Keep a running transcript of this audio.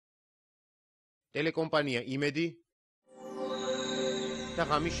ტელეკომპანია იმედი და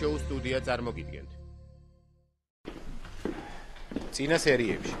ღამის შოუ სტუდია წარმოგიდგენთ. წინა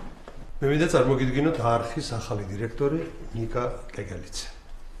სერიებში. მე მინდა წარმოგიდგინოთ არხის ახალი დირექტორი ნიკა კეგელიძე.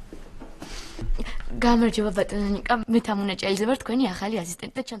 გამარჯობა ბატონო ნიკა, მე თამუნა ჭელიძე ვარ, თქვენი ახალი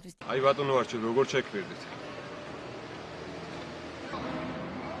ასისტენტი და ჩემთვის. აი ბატონო ვარჩილ, როგორ შეგვირდით?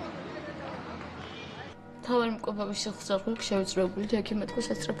 თავარი მკობების სახლსარღველი შევიწროებული და ექიმ მეთქვა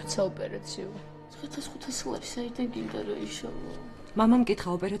სასწრაფოდ საოპერაციო. 1500 ლარი საიდან გინდა რა იშავა? მამამ მკითხა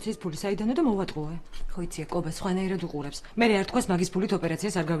ოპერაციის ფული საიდანო და მოვატყუე. ხო იცი, კობა სხვანაირად უყურებს. მე არ თქვას მაგის ფულით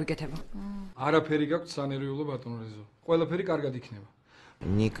ოპერაციას არ გავიკეთება. არაფერი გაქვთ სანერვიულო ბატონო რეზო. ყველაფერი კარგად იქნება.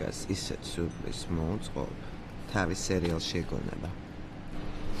 ნიკას ისეთ სურვილს მოუწყობ, თავის სერიალს შეგონება.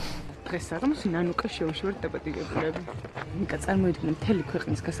 დღეს აღამოს ნანუკა შევაშევარ დაპატიგებულები. ნიკა წარმოიდგინე მთელი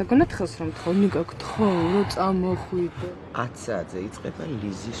ქვეყნის გასაგონად ხელს რომ თხოვ, ნიკა გთხოვ, რომ წამოხვიდე. 10 საათზე იწყება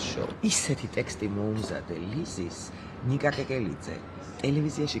ლიზის შოუ. ისეთი ტექსტი მოუმზადე ლიზის, ნიკა კეკელიძე.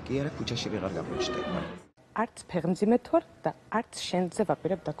 ტელევიზიაში კი არა, ქუჩაში ვეღარ გამოჩნდება. არც ფეხმძიმედ ვარ და არც შენზე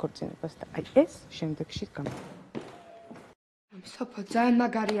ვაპირებ დაქორწინებას და აი ეს შემდეგში გამა. სოფო ძალიან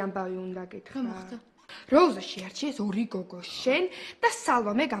მაგარი ამბავი უნდა გითხრა. რა მოხდა? როუზა შეარჩიეს 2 გოგო, შენ და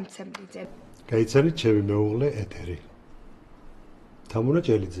სალვამე გამცემლიძე. გაიცანით ჩემი მეუღლე ეთერი. თამუნა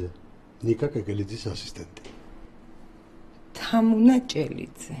ჭელიძე, ნიკა კეგელიძის ასისტენტი. თამუნა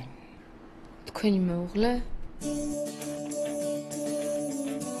ჭელიძე. თქვენი მეუღლე?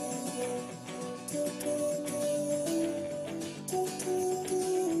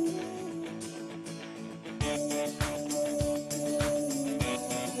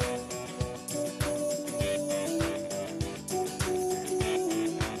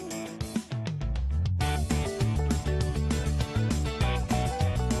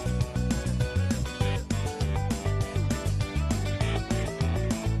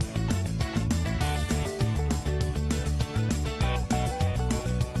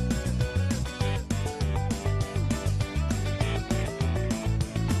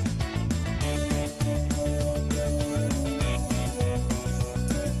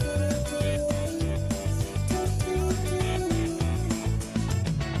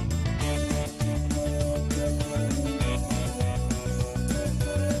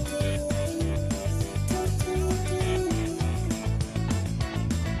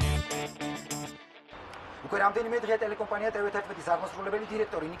 რამდენიმე დღეა ტელეკომპანია TV11-ის აღმასრულებელი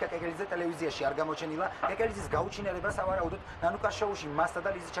დირექტორი ნიკა კეგელიძე ტელევიზიაში არ გამოჩენილა. კეგელიძის გაუჩინარება სავარაუდოდ ნანუკას შოუში მასსა და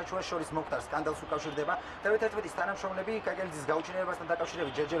ლიზის ჩაჩუას შორის მოხდარ სკანდალს უკავშირდება. TV11-ის თანამშრომლები კეგელიძის გაუჩინარებასთან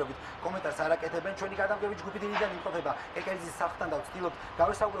დაკავშირებით ჯერჯერობით კომენტარს არ აკეთებენ. ჩვენი გადამგები ჯგუფი დინიდან იმყოფება კეგელიძის სახლთან და ვცდილობთ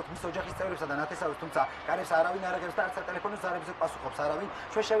გავესაუბროთ მის ოჯახის წევრებსა და ნათესავებს, თუმცა კარებს არავინ არ აგებს და არც სატელეფონო ზარებზე პასუხობს არავინ.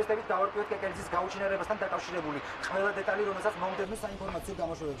 ჩვენ შევეცდებით გავარკვიოთ კეგელიძის გაუჩინარებასთან დაკავშირებული ყველა დეტალი, რომელსაც მომდევნო საინფორმაციო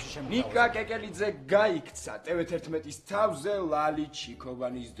გამოშვებებში შემოვიდა. ნიკა კეგელიძე გაიქცა TV11-ის თავზე ლალი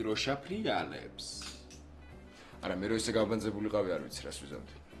ჩიქოვანის დროშა ფრიალებს. არა, მე რო ისე გავბანძებულიყავი არ ვიცი რას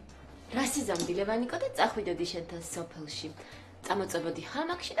ვიზამდი. რას იზამდი ლევანიკო და წახვიდოდი შენთან სოფელში. წამოწებოდი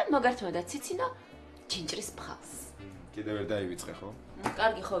ჰამაკში და მოგართმოდა ციცინო ჯინჭრის ფხალს. კიდევ ვერ დაივიწყე ხო?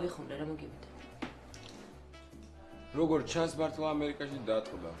 კარგი ხო ვიხუმრე რა მოგივიდე. როგორ ჩანს მართლა ამერიკაში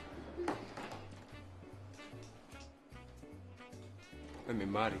დაატყდა. მე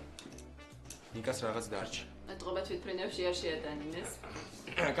მარი ნიკას რაღაც დარჩა. ატყობა თვითფრინავში არ შეადანინეს.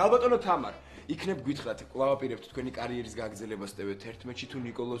 გალბატონო თამარ, იქნებ გითხრათ, კლავაპირებთ თქვენი კარიერის გაგრძელებას TV11-ში თუ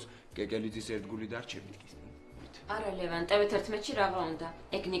ნიკოლოზ კეკელიძის ერთგული დარჩებით. არა ლევან, TV11-ში რაღა უნდა.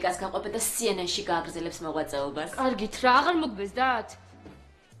 ეგ ნიკას გაყვება და CNN-ში გააგრძელებს მოღვაწეობას. კარგით რა, აღარ მოგბეზდათ?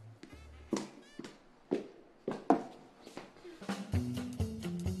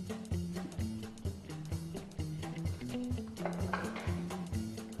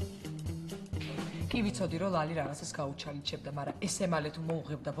 კი ვიცოდი რომ ლალი რაღაცას გაუჩალიჩებდა, მაგრამ ესე მალე თუ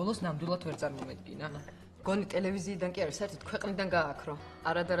მოუღებდა ბოლოს ნამდვილად ვერ წარმომედგინა. გონი ტელევიზიიდან კი არის, საერთოდ ქვეყნიდან გააქრო.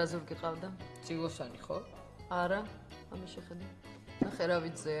 არა და რა ზურგი ყავდა? ძილოსანი ხო? არა, ამე შეხედე. ნახე რა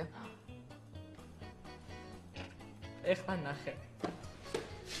ვიძეა. ეხლა ნახე.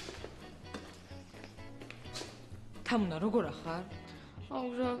 თამუნა როგორ ახარ? აუ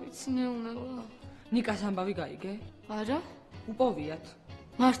რა ვიცი, ნეუნება. ნიკას ამბავი გაიგე? არა? უპოვიათ.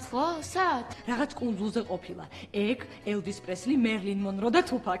 მართლა? სად? რაღაც კუნძულზე ყოფილა. ეგ ელვის პრესლი, მერლინ მონრო და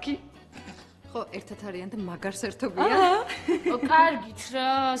თუფაკი. ხო, ერთად არიან და მაგარს ერთობიან. კარგით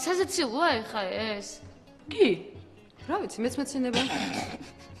რა, საზეცილოა ეხა ეს? კი. რა ვიცი, მეც მეცნიერება.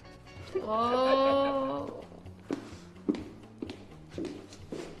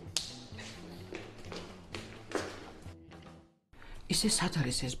 ისე სად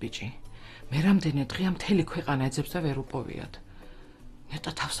არის ეს ბიჭი? მე რამდენი დღეა მთელი ქვეყანა ეძებს და ვერ უპოვიათ.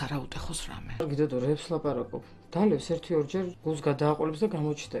 ნეტა თავს არა უტეხოს რამე. გიდო რებს ლაპარაკობ. დალევს ერთი-ორჯერ გულს გადააყოლებს და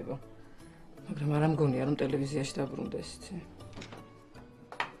გამოჩნდება. მაგრამ არ ამგონია რომ ტელევიზიაში დაბრუნდეს, იცი?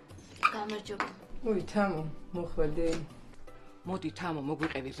 გამარჯობა. ой, თამო, მოხვედი. მოდი თამო,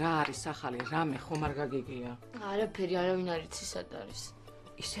 მოგვიყევი რა არის ახალი რამე ხომ არ გაგიგია? არაფერი, არავინ არ იცის სად არის.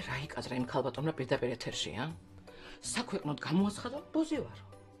 ისე რა იკაზრა იმ ქალბატონმა პირდაპირ ეთერში, ა? საქვეყნოდ გამოაცხადა, ბოზი ვარო.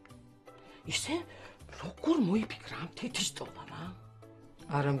 ისე როგორ მოიფიქრა ამ თითისტოვამ, ა?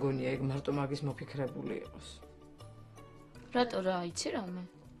 არ ამგონია ეგ მარტო მაგის მოფიქრებული იყოს. რატო რა იცი რამე?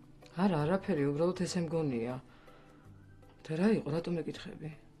 არა, არაფერი, უბრალოდ ესე მგონია. და რა იყო, რატომ ეკითხები?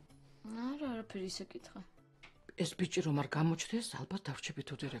 არა, არაფერი ისე კითხა. ეს ბიჭი რომ არ გამოჩნდეს, ალბათ დავრჩებით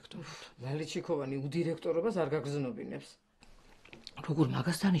უდირექტორად. ლალიჩიკოვანი უდირექტორობას არ გაგზნობინებს. როგორ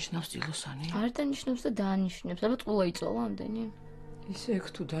მაგას დანიშნავს წილოსანი? არ დანიშნავს და დაანიშნებს. ალბათ ყოლა იწოლა ამდენი. ისე ეგ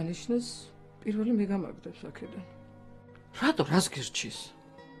თუ დანიშნეს, პირველი მე გამაგდებს აქედან. რატო რას გირჩის?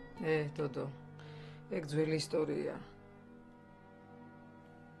 დოდო. ეგ ძველი ისტორია.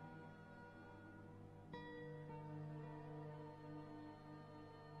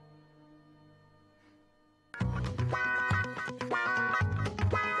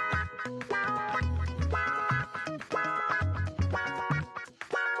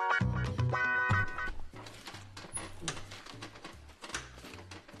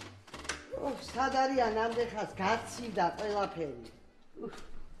 სად არიან ამდეხას გაცივდა ყველაფერი.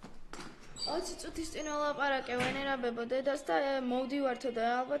 ოცი წუთის წინ ვლაპარაკე ვენერაბებო დედას და მოვდივართო და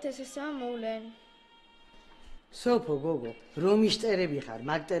ალბათ ესესაა მოვლენ. სოფო გოგო, რომ ისტერები ხარ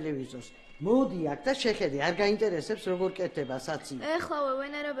მაგ ტელევიზორს. მოდი აქ და შეხედე, არ გაინტერესებს როგორ კეთდება საცი. ეხლავე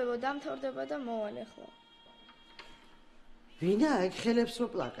ვენერაბებო დამთავრდება და მოვალ ეხლა. ვინა ეგ ხელებს რო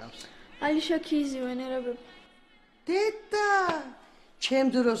პლაკავს? ალიშა ქიზი ვენერაბებო. დედა ჩემ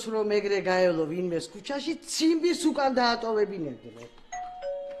დროს რომ ეგრე გაევლო ვინმეს ქუჩაში, ციმბის უკან დაატოვებინებდე.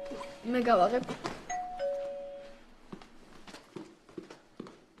 მე გავაღებ.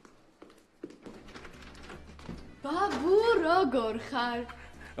 ბაბუ, როგორ ხარ?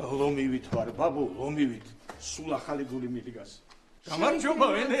 ლომივით ვარ, ბაბუ, ლომივით. სულ ახალი გული მიდგას. გამარჯობა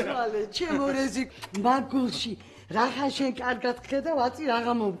ვენერა. ჩემო რეზი მაგულში, რახან შენ კარგად ხედავ, აწი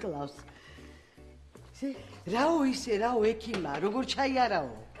რაღა მომკლავს. რაო ისე, რაო ექიმა, როგორ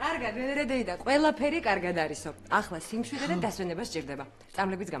ჩაიარაო? კარგად, ვენერედეი და ყველაფერი კარგად არისო. ახლა სიმშვიდე და დასვენება სჭირდება.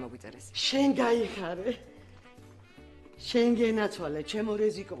 წამლებიც გამოგვიწერეს. შენ გაიხარე. შენ გენაცვალე, ჩემო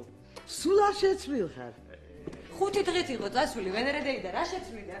რეზიკო. სულ არ შეცვლილ ხარ. 5 დღით იყო წასული ვენერედეი და რა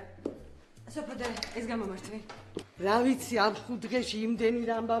შეცვლიდა? სოფოდე, ეს გამომართვი. რა ვიცი, ამ 5 დღეში იმდენი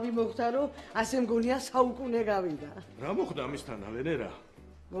რამბავი მოხდა, რომ ასე მგონია საუკუნე გავიდა. რა მოხდა ამისთანა ვენერა?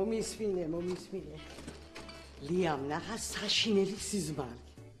 მომისმინე. ლიამ ნახა საშინელი სიზმარი.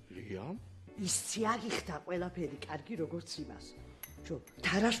 ლიამ? ისცი აგიხდა ყველაფერი კარგი როგორც იმას. ჯო,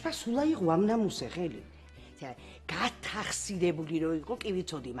 თარაშფა სულა იყო ამნამუსე ხელი. გათახსირებული რო იყო კი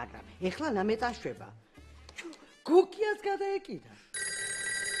ვიცოდი, მაგრამ ეხლა ნამეტაშვება. ჯო, გოგიას გადაეკიდა.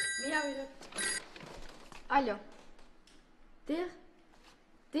 მიავიდე. ალო.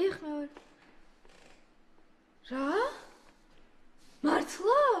 დიახ, მე ვარ. რა?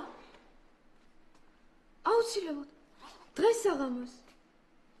 მართლა? აუცილებლად. დღეს საღამოს.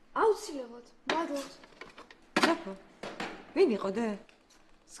 აუცილებლად. მადლობს. სოფო. ვინ იყო და?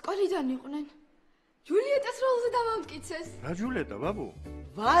 სკოლიდან იყვნენ. ჯულიეტას როლზე დამამტკიცეს. რა ჯულიეტა, ბაბუ?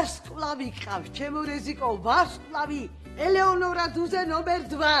 ვარსკვლავი გყავს, ჩემო რეზიკო, ვარსკვლავი. ელეონორა დუზე ნომერ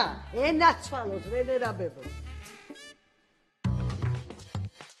 2. ენაცვალოს ვენერაბებო.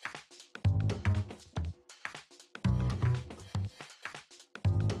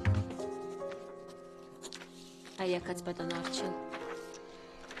 აი აქაც ბატონო არჩილ.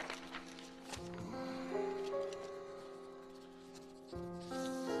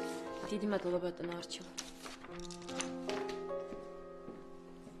 დიდი მადლობა ბატონო არჩილ.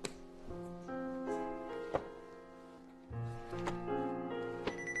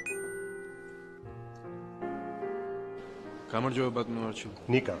 გამარჯობა ბატონო არჩილ.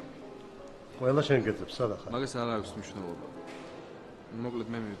 ნიკა. ყველა შენ გეძებს, სად ახარ? მაგას არ აქვს მნიშვნელობა. მოკლედ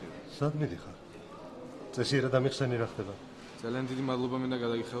მე მივიდივარ. სად მიდიხარ? წესიერად ამიხსენი რა ხდება? ძალიან დიდი მადლობა მინდა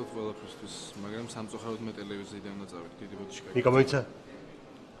გადაგიხადოთ ყველაფრისთვის, მაგრამ სამწუხაროდ მე ტელევიზიიდან უნდა წავიდე. დიდი ბოდიში გაიგე. ნიკა მოიცა?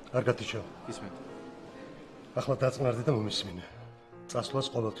 არ გათიშო. ისმენთ. ახლა დაწნარდი და მომისმინე. წასვლას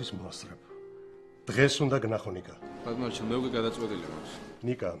ყოველთვის მოასწრებ. დღეს უნდა გნახო ნიკა. ბატონო არჩილ, მე უკვე გადაწყვეტილი მაქვს.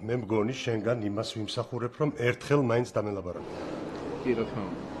 ნიკა, მე მგონი შენგან იმას ვიმსახურებ, რომ ერთხელ მაინც დამელაპარაკო. კი, რა თქმა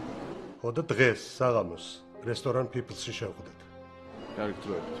უნდა. ხო და დღეს საღამოს რესტორან People's-ში შევხვდეთ. კარგი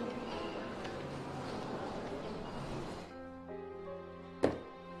დროებით.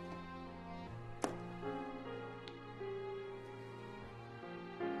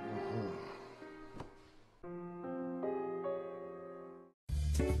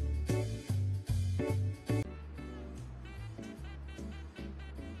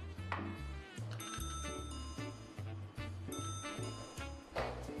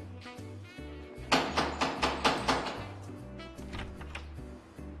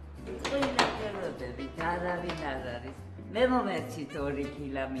 მე მომეცით 2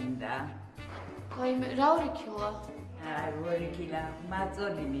 კილა მინდა. აი მე რა 2 კილა? აი 2 კილა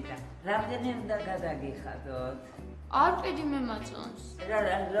მაწონი მინდა. რამდენი უნდა გადაგიხადოთ? არ ყიდი მე მაწონს.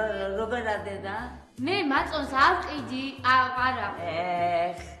 როგორ ადედა? მე მაწონს არ ყიდი, არა.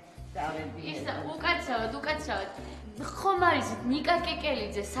 დავით. ისა უკაცრავად. ხომ არის ნიკა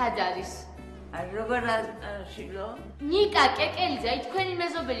კეკელიძე სად არის? როგორ შილო? ნიკა კეკელიძე, აი თქვენი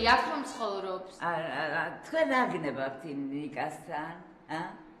მეზობელი აქ რომ ცხოვრობს. თქვენ აგნებავთ ნიკასთან,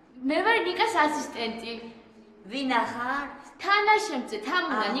 მე ვარ ნიკას ასისტენტი. ვინ ახარ? თანაშემწე,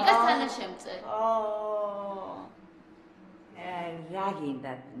 თამუნა, ნიკას თანაშემწე. რა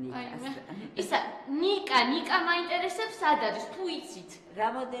გინდათ ნიკასთან? ისა ნიკა მაინტერესებს სად არის, თუ იცით?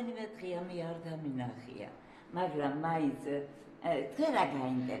 რამოდენიმე დღეა მე არ დამინახია, მაგრამ მაინც თქვენ რა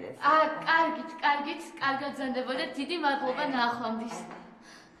გაინტერესებს? კარგით, კარგად ზანდებოდეთ, დიდი მადლობა ნახვამდის.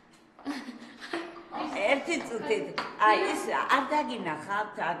 ერთი წუთით, აი ეს არ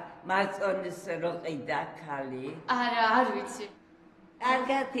დაგინახავთ აქ მაწონის როყიდა ქალი? არა, არ ვიცი.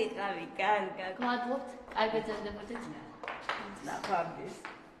 კარგად იყავი, კარგად. მადლობთ, კარგად ზანდებოდეთ. ნახვამდის.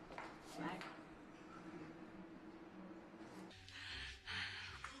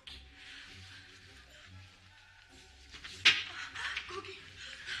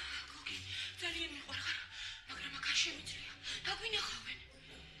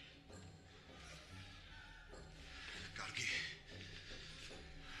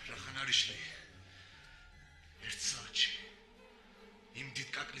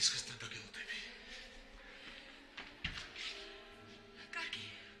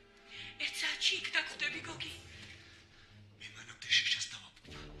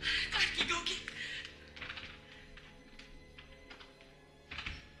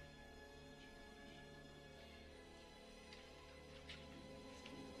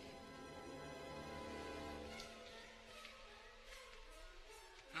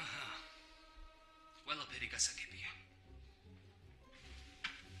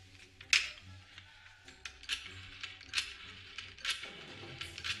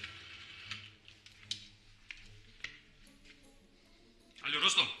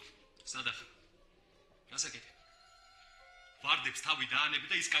 თავი დაანები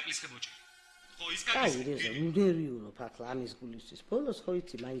და ის კაკლის ხებოჭი. ხო, ის კაკლის. აი, რეზო, ნუდერიულობ ახლა ამის გულისთვის. ბოლოს ხო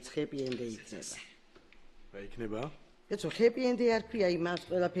იცი, მაინც ჰეპი-ენდი იქნება. რა იქნება? ეცო, ჰეპი-ენდი არ ქვია იმას,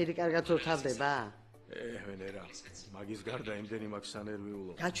 ყველაფერი კარგად ვრთავდება? ვენერა, მაგის გარდა იმდენი მაქვს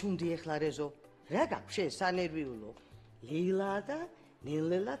სანერვიულო. გაჩუნდი ახლა რეზო. რა გაქვს შენ სანერვიულო? ლეილა და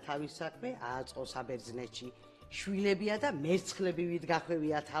ნელელა თავის საქმე ააწყო საბერძნეთში. შვილებია და მერცხლები ვით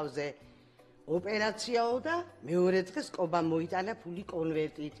გახვევია თავზე. ოპერაციაო და მეორე დღეს კობამ მოიტანა ფული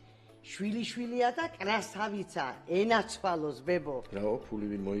კონვერტით. შვილი-შვილია და კრასავიცა, ენაცვალოს ბებო. რაო, ფული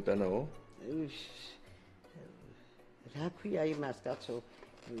ვინ მოიტანაო? რა ქვია იმას, კაცო?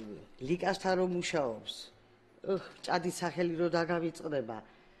 ლიკასთან რომ მუშაობს. ჭადის სახელი რო დაგავიწყდება.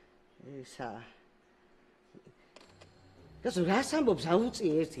 ისა. კაცო, რას ამბობს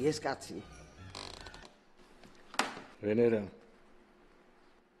აუწიე ერთი ეს კაცი? ვენერა.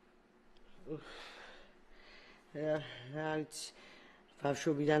 რაც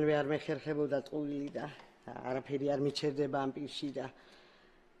ბავშვობიდანვე არ მეხერხებოდა ტყუილი და არაფერი არ მიჩერდება ამ პირში და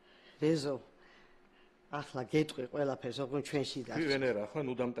რეზო ახლა გეტყვი ყველაფერს ოღონდ ჩვენში და კი ვენერა ხო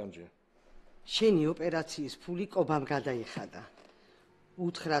ნუ დამტანჯე შენი ოპერაციის ფული კობამ გადაიხადა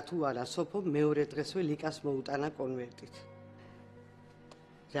უთხრა თუ არა სოფო მეორე დღესვე ლიკას მოუტანა კონვერტით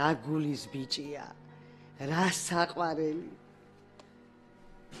რა გულის ბიჭია რა საყვარელი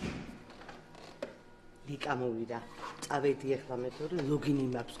ლიკა მოვიდა წავედი ახლა მე თორე ლოგინი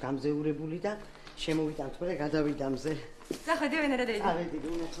მაქვს გამზეურებული და შემოვიტან თორე გადავიდა მზე წახედი ვენერა დედი წავედი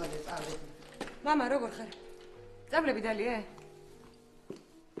უნეცვალე წავედი მამა როგორ ხარ წაბლები დალიე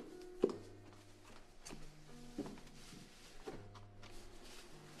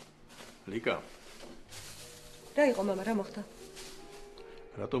ლიკა რა იყო მამა რა მოხდა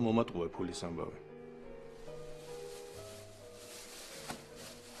რატო მომატყუე ფულის ამბავი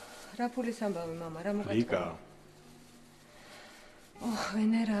რა ფულის ამბავი მამა რა მოგატყუე ლიკა ოხ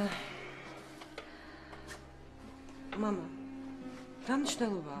ვენერა მამა რა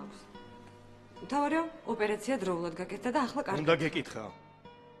მნიშვნელობა აქვს თავარიო ოპერაცია დროულად გაკეთდა და ახლა კარგი უნდა გეკითხა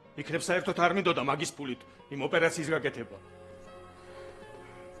იქნებ საერთოდ არ მინდოდა მაგის ფულით იმ ოპერაციის გაკეთება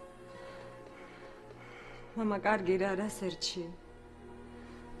მამა კარგი რა სერჩი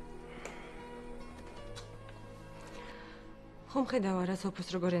ხომ ხედავ არა სოფოს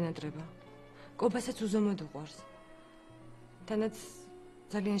როგორ ენატრება. კობასაც უზომოდ უყვარს. თანაც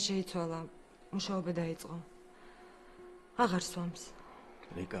ძალიან შეიცვალა, მუშაობა დაიწყო. აღარ სვამს.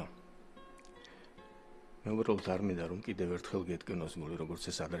 ნიკა. მე უბრალოდ არ მინდა რომ კიდევ ერთხელ გეტკენოს გული როგორც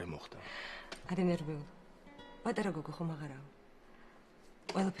ეს ადრე მოხდა. არ ენერვიულ. პატარა გოგო ხომ აღარაა.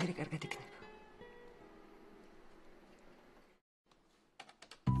 ყველაფერი კარგად იქნება.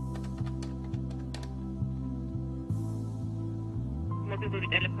 მობილური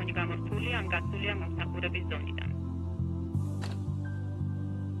ტელეფონი გამორთული, ან გასულია მომსახურების ზონიდან.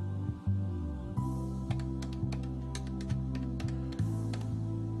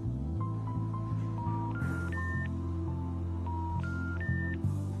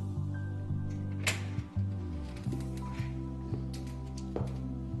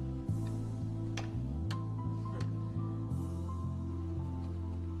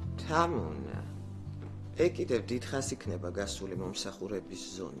 თამუნა, ეკიდებ დიდხანს იქნება გასული მომსახურების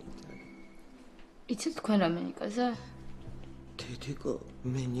ზონიდან. იცით თქვენ რა მენიკაზე? თითიკო,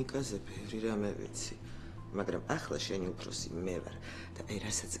 მე ნიკაზე ბევრი რამე ვიცი, მაგრამ ახლა შენი უფროსი მე ვარ და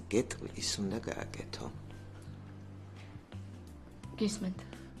რასაც გეტყვი, ის უნდა გააკეთო. გისმენთ.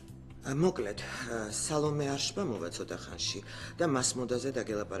 მოკლედ, სალომე არშბა მოვა ცოტა ხანში და მასმოდაზე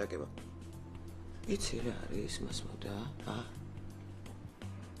დაგელაპარაკება. იცი რა არის მასმოდა?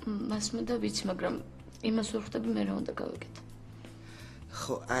 მასმოდა ვიცი, მაგრამ იმას ვერ ხვდები მე რა უნდა გავაკეთო.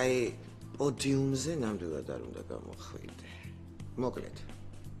 ხო, აი პოდიუმზე ნამდვილად არ უნდა გამოხვიდე. მოკლედ.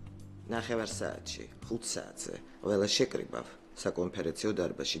 9 საათში, 5 საათზე, ყველა შეკრიბავ საკონფერენციო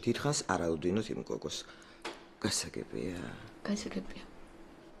დარბაზში. დიდხანს არ აუდინოთ იმ გოგოს. გასაგებია? გასაგებია.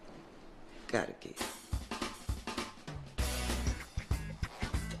 კარგი.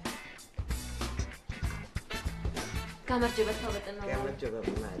 გამარჯობა თავბატონო. გამარჯობა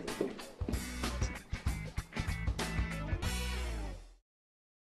მარინა.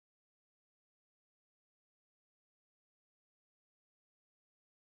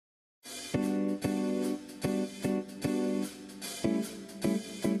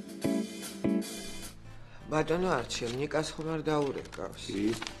 ბატონო არჩილ, ნიკას ხომ არ დაურეკავს?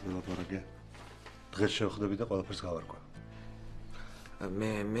 კი, ველაპარაკე. დღეს შევხვდები და ყველაფერს გავარკვა.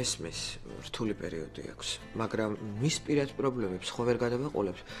 მე მესმის რთული პერიოდი აქვს, მაგრამ მის პირად პრობლემებს ხო ვერ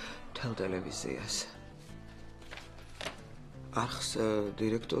გადავაყოლებს თელ ტელევიზიას. არხს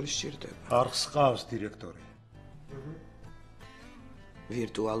დირექტორი სჭირდება. არხს ყავს დირექტორი.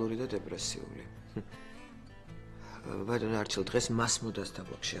 ვირტუალური და დეპრესიული. ბატონო არჩილ, დღეს მასმოდასთან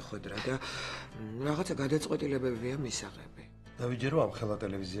გვაქვს შეხვედრა და რაღაცა გადაწყვეტილებებია მისაღები. დავიჯერო ამ ხელა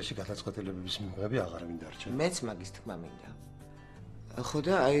ტელევიზიაში გადაწყვეტილებების მიღები აღარ მინდა არჩევ. მეც მაგის თქმა მინდა. ხო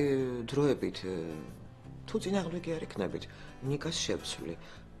და აი დროებით თუ წინააღმდეგი არ იქნებით, ნიკას შევცვლი.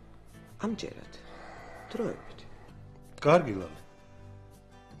 ამჯერად დროებით. კარგი ლალე.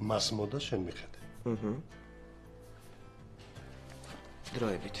 მასმოდა შენ მიხედე.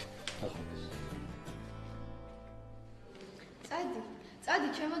 დროებით. წადი,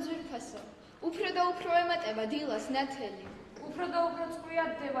 ჩემო ძვირფასო. უფრო და უფრო ემატება დილას ნათელი. უფრო და უფრო წყვია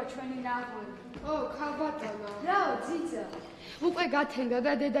დება ჩვენი ნაღველი. ო, ქალბატონო. რაო, ძიძა. უკვე გათენდა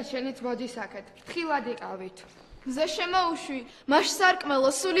და დედა შენიც მოდის აქეთ. ფრთხილად იყავით. მზე შემოუშვი, მაშ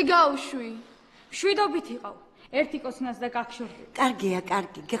სარკმელო სული გაუშვი. მშვიდობით იყავ. ერთი კოცნას და კახშორდი. კარგია,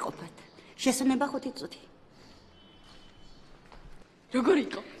 კარგი, გეყოფათ. შესანება 5 წუთი. როგორ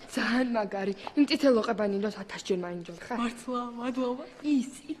იყო? ძალიან მაგარი. იმ წითელ ოყებანინდოს 1000 ჯერ მაინჯონ ხარ? მართლა, მადლობა.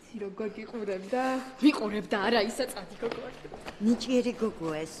 იცი როგორ გიყურებდა? ვიყურებდა არა ისა წადი გოგო. ნიჭიერი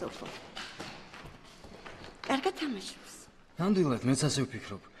გოგოა ეს სოფო. კარგად თამაშობს. ნამდვილად მეც ასე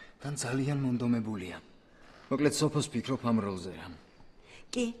ვფიქრობ. თან ძალიან მონდომებულია. მოკლედ სოფოს ფიქრობ ამ როლზე რა.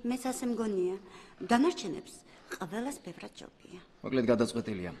 კი, მეც ასე მგონია. დანარჩენებს ყველას ბევრად ჯობია. მოკლედ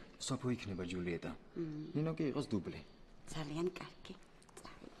გადაწყვეტილია. სოფო იქნება ჯულიეტა. ნინო კი იყოს დუბლი. ძალიან კარგი.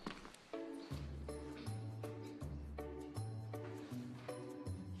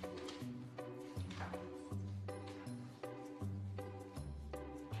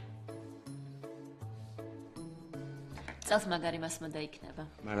 წელს მაგარი მასმოდა იქნება.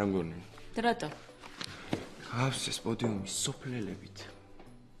 მაგრამ მგონი. რატო? გავს ეს პოდიუმის სოფლელებით.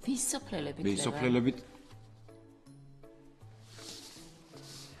 ვის სოფლელებით? მე სოფლელებით.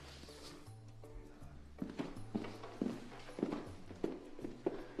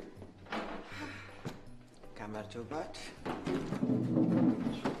 გამარჯობათ.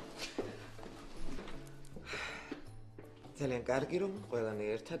 ძალიან კარგი რომ ყველანი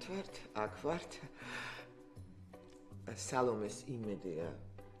ერთად ვართ, აქ ვართ. სალომეს იმედია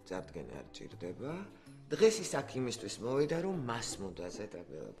წარდგენა არ ჭირდება. დღეს ის აქ იმისთვის მოვიდა, რომ მას მოდაზე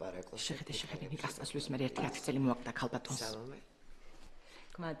დაბარაკოს. შეხედე, ნიკას წასვლის მერე ერთი 10 წელი მოაკვდა ქალბატონს. სალომე.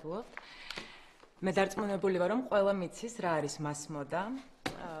 გმადლობთ. მე დარწმუნებული ვარ, რომ ყველა მიცის რა არის მას მოდა.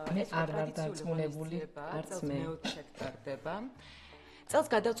 მე არ ვარ დარწმუნებული, არც მე. შეκτარდება. წელს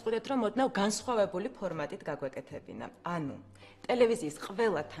გადავწყვიტეთ, რომ მოდნავ განსხვავებული ფორმატით გაგვეკეთებინა. ანუ ტელევიზიის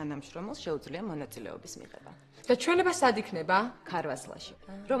ყველა თანამშრომელს შეუძლია მონაწილეობის მიღება. და ჩვენება სად იქნება? ქარვასლაში.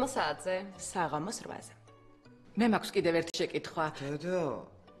 რომელ საათზე? საღამოს 8-ზე. მე მაქვს კიდევ ერთი შეკითხვა. დედო,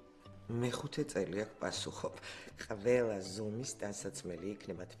 მე-5 წელი აქ პასუხობ. ყველა ზუმის დასაცმელი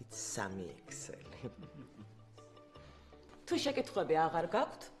იქნება თვით 3 ექსელი. თუ შეკითხვები აღარ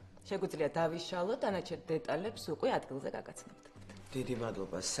გაქვთ, შეგვიძლია დავიშალოთ, დანარჩენ დეტალებს უკვე ადგილზე გაგაცნობთ. დიდი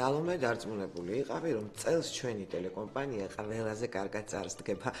მადლობა, სალომე, დარწმუნებული იყავი, რომ წელს ჩვენი ტელეკომპანია ყველაზე კარგად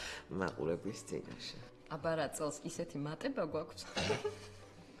წარსდგება მაყურებლის წინაშე. აბა რა წელს ისეთი მატება გვაქვს.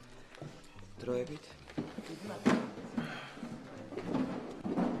 დროებით. დიდი მადლობა.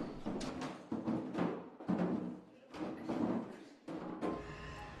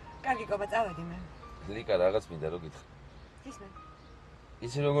 კარგი გობა, წავედი მე. ლიკა, რაღაც მინდა რო გითხრა. ის მე.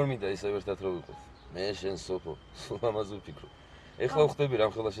 იცი როგორ მინდა ისე ერთად რო ვიყოთ. მე შენ სოფო, სულ ამაზე ვფიქრობ. ეხლა ვხდები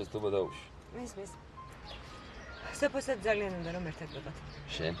რამ ხელა შეცდომა დავუშვი. მის. სოფოსაც ძალიან უნდა რომ ერთად ვიყოთ.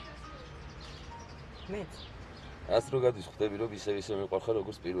 შენ? მეც. ას რო გადის ხდები რომ ისე მიყვარხარ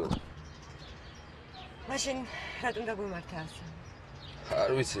როგორც პირველად. მაშინ რატომ დაგვიმართა ასე?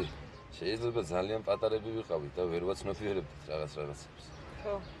 არ ვიცი. შეიძლება ძალიან პატარები ვიყავით და ვერ ვაცნობიერებდით რაღაცებს.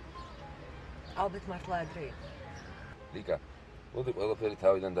 ხო. ალბათ მართლა ადრეა. ლიკა, მოდი ყველაფერი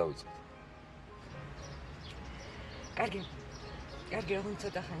თავიდან დავიწყოთ. კარგი, როგორ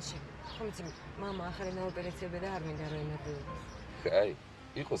ცოტა ხანში. ხომ იცი, მამა ახალი ნაოპერაციები და არ მინდა რომ ენერგიულოს. აი,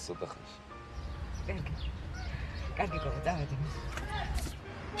 იყოს ცოტა ხანში. კარგი გოგო, დავედი.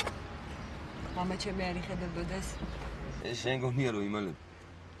 მამა ჩემი არ იხედებოდეს. შენ გონია რომ იმალებ.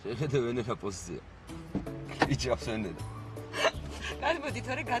 შეხედე ვენერა პოზიცია. იჭავს ვენერა. გადმოდი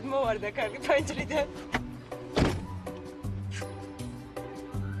თორე გადმოვარდა კარგი ფანჯრიდან.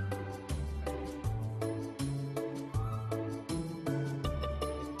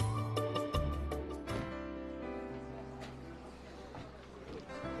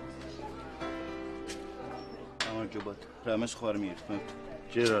 გამარჯობათ. რამე სხვა არ მიირთმევთ?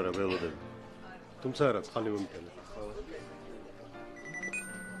 ჯერ არა, ველოდები. თუმცა არა, წყალი მომიტანე.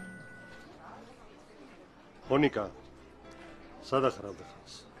 ხონიკა. სადახრალდა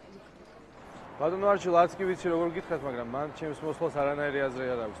ხალს. ბატონო არჩილ, არც კი ვიცი როგორ გითხრათ, მაგრამ მან ჩემს მოსვლას არანაირი აზრი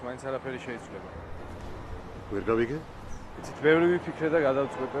არ აქვს, მაინც არაფერი შეიცვლება. ვერ გავიგე? იცით, ბევრი ვიფიქრე და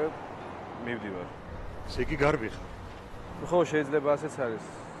გადავწყვიტე, მივდივარ. ესე იგი გარბი ხარ. ხო, შეიძლება ასეც არის.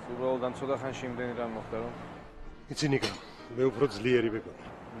 უბრალოდ ამ ცოტა ხანში იმდენი რამ მოხდა, რომ იცი ნიკა, მე უფრო ძლიერი მეგონა.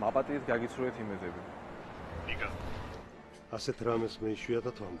 მაპატიეთ გაგიცრუეთ იმედები. ნიკა, ასეთ რამეს მე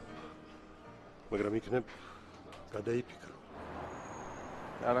იშვიათად ვამბობ. მაგრამ იქნებ გადაიფიქრო.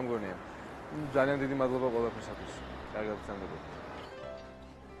 არა მგონია. ძალიან დიდი მადლობა ყველაფრისათვის. კარგად გწამდებოდეთ.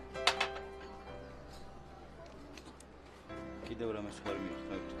 კიდევ რამე სხვა არ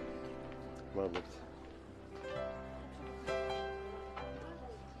მიირთმევთ? მადლობთ.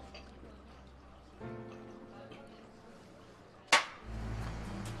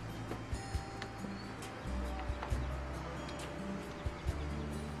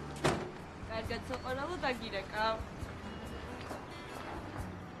 კარგად საყოველო დაგირეკავ.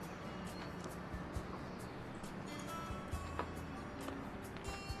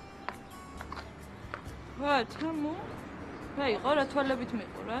 თამო? რა იყო, რა თვალებით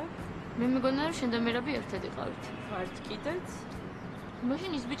მიყურე? მე მეგონა რომ შენ და მერაბი ერთად იყავით. ვართ კიდეც?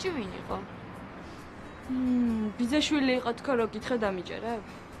 მაშინ ის ბიჭი ვინ იყო? ბიძაშვილი იყო თქო რო გითხრა დამიჯერებ?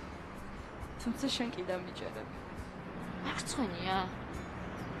 თუმცა შენ კი დამიჯერებ. მარცხენია.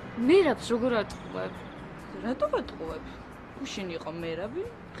 მერაბს როგორ ატყუებ? რატო ვატყუებ? უშინ იყო მერაბი,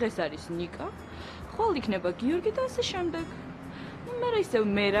 დღეს არის ნიკა, ხვალ იქნება გიორგი და ასე შემდეგ. მე ისევ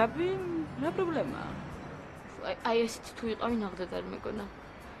მერაბი, რა პრობლემაა? აი ესეთ თუ იყავი ნაღდად არ მეგონა.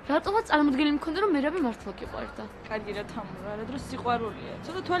 რატომაც წარმოდგენილი მქონდა რომ მერაბი მართლა გიყვარდა. კარგი რა თამო, რა დროს სიყვარულია.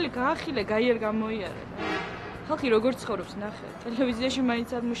 ცოტა თვალი გაახილე, გაიარ გამოიარე. ხალხი როგორ ცხოვრობს ნახე, ტელევიზიაში მაინც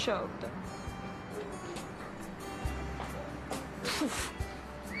არ მუშაობდა.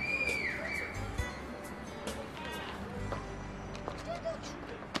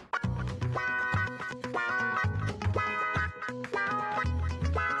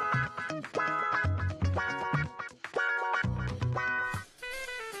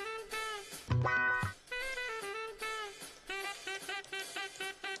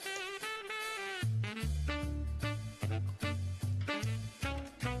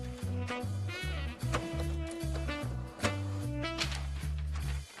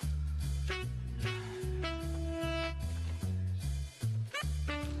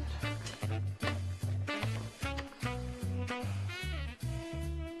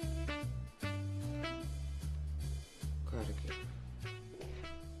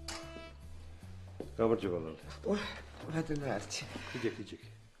 გამარჯობა ლალი. ბატონო არჩი. იჯეკ.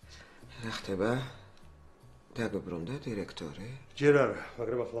 რა ხდება? დაგებრუნდა დირექტორი? ჯერ არა,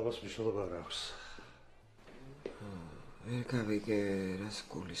 მაგრამ ახლა მას მნიშვნელობა არ აქვს. ვერ გავიგე, რას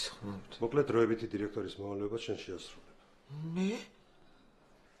გულისხმობთ? მოკლედ დროებითი დირექტორის მოვალეობა შენ შეასრულებ. მე?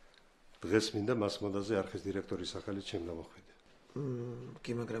 დღეს მინდა მასმოდაზე არხის დირექტორის სახელით ჩემ დამოხვიდე.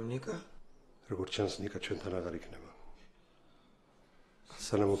 კი, მაგრამ ნიკა? როგორც ჩანს, ნიკა ჩვენთან აღარ იქნება.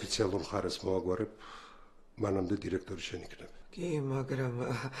 სანამ ოფიციალურ ხარეს მოაგვარებ, მანამდე დირექტორი შენ იქნება. კი, მაგრამ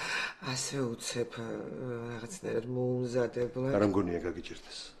ასე უცებ რაღაცნაირად მოუმზადებლად. არ მგონია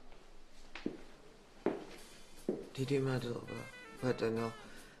გაგიჭირდეს. დიდი მადლობა, ბატონო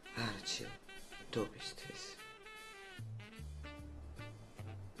არჩი, დობისთვის.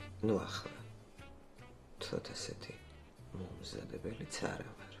 ნუ ახლა, ცოტა ასეთი მოუმზადებელიც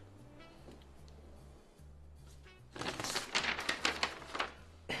არა ვარ.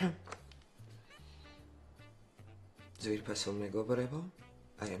 ძვირფასო მეგობრებო,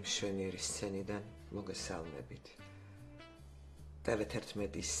 აი ამ მშვენიერი სცენიდან მოგესალმებით.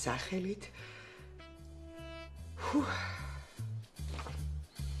 ტელე11-ის სახელით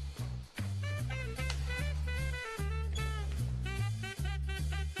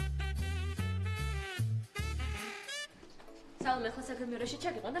სალომე, ხო საქმეში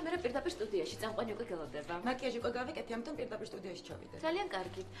ჩაგიყვან და მე პირდაპირ სტუდიაში წამყვანი უკვე გელოდება. მაკიაჟი უკვე გავიკეთე, ამიტომ პირდაპირ სტუდიაში ჩავიდე. ძალიან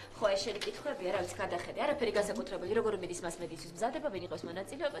კარგი. ხო, ეს შენი კითხვებია, რა ვიცი, გადახედე. არაფერი განსაკუთრებული, როგორ მიდის მასმედიის მზადება, ვინ იყოს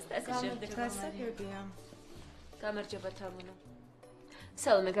მონაწილეობას და ასე შემდეგ. გასაგებია. გამარჯობა თამუნა.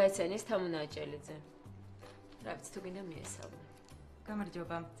 სალომე, გაიცენის თამუნაა ჭელიძე. რა ვიცი, თუ გინდა მიესალმე.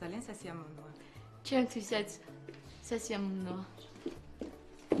 გამარჯობა, ძალიან სასიამოვნოა. ჩემთვისაც სასიამოვნოა.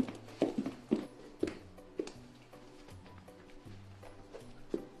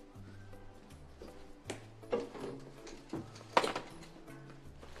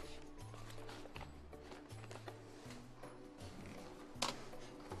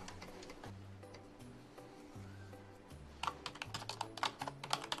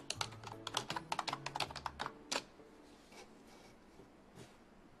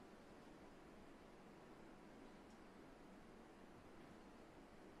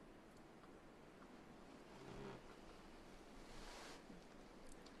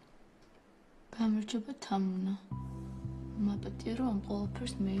 გამარჯობა თამუნა. მაპატია რომ ამ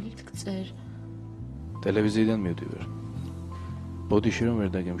ყველაფერს მეილით გწერ. ტელევიზიიდან მივდივარ. ბოდიში რომ ვერ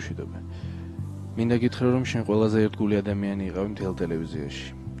დაგემშვიდობე. მინდა გითხრა რომ შენ ყველაზე ერთგული ადამიანი იყავი მთელ ტელევიზიაში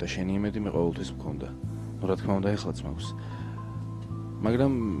და შენი იმედი მე ყოველთვის მქონდა. ნუ რა თქმა უნდა ეხლაც მაქვს.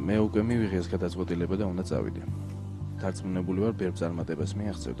 მაგრამ მე უკვე მივიღე ეს გადაწყვეტილება და უნდა წავიდე. დარწმუნებული ვარ ბერბ წარმატებას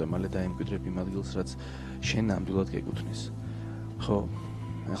მიაღწევ და მალე დაემკვიდრებ იმ ადგილს რაც შენ ნამდვილად გეკუთვნის. ხო,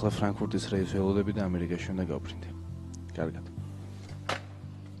 ახლა ფრანკფურტის რეისს ველოდები და ამერიკაში უნდა გავფრინდე. კარგად.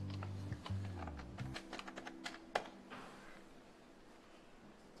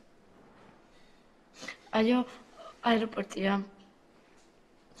 ალო, აეროპორტია.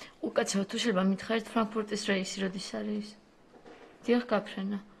 უკაცრავ თუ შეიძლება მითხარით ფრანკფურტის რეისი როდის არის? დიახ,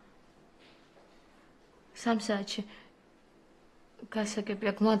 გაფრენა. 3 საათში.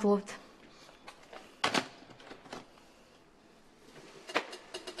 გასაგებია, გმადლობთ.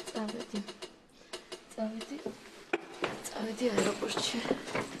 წავედი აეროპორტში.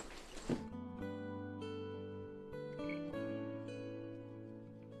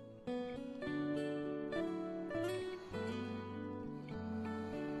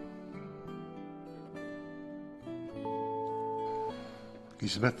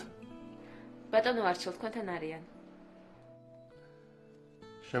 გისმენთ? ბატონო არჩილ, თქვენთან არიან.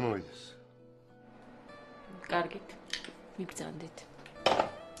 შემოვიდეს. კარგით. მიგზავნით.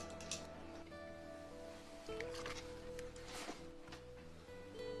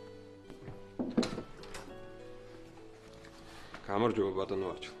 გამარჯობა ბატონო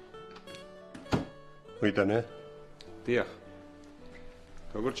არჩილ. მოიტანე? დიახ.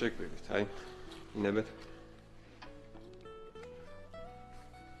 როგორ შეგვიგეთ? აი, ინებეთ.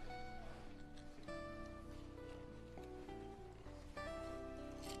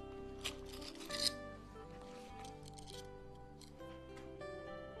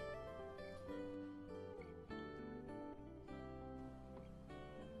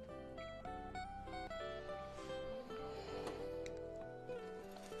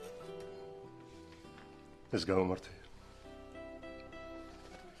 ეს გამომართვია.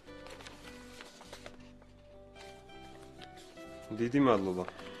 დიდი მადლობა.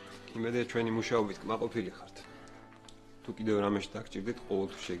 იმედია ჩვენი მუშაობით კმაყოფილი ხართ. თუ კიდევ რამეში დაგჭირდით,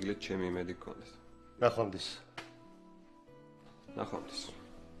 ყოველთვის შეგიძლიათ ჩემი იმედი გქონდეთ. ნახვამდის. ნახვამდის.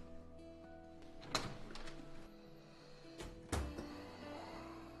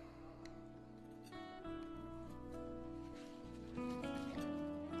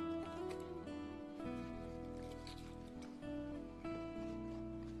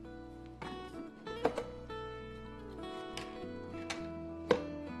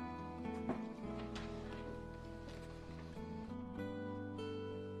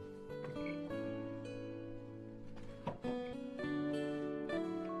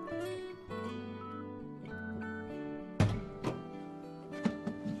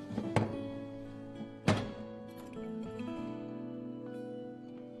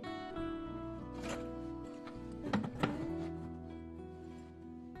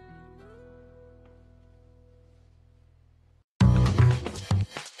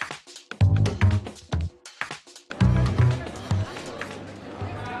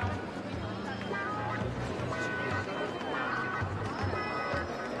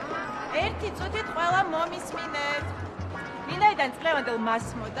 ერთი წუთით ყველა მომისმინეთ. ვინაიდან წლევანდელ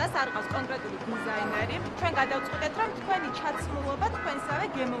მასმოდას არ ყავს კონკრეტული დიზაინერი, ჩვენ გადავწყვეტეთ, რომ თქვენი ჩაცმულობა თქვენსავე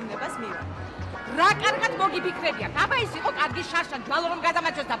გემოვნებას მივიღოთ. რა კარგად მოგიფიქრებიათ? აბა ის იყო კარგი შარშან, ჯვალო რომ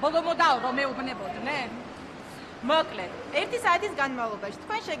გადამაჩეს და ბოლო მოდაო რომ მეუბნებოდნენ. მოკლედ, 1 საათის განმავლობაში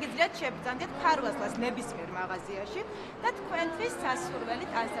თქვენ შეგიძლიათ შებრძანდეთ ფარვასლას ნებისმიერ მაღაზიაში და თქვენთვის სასურველი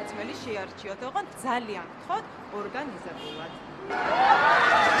ტანსაცმელი შეარჩიოთ, ოღონდ ძალიან გთხოვთ ორგანიზებულად.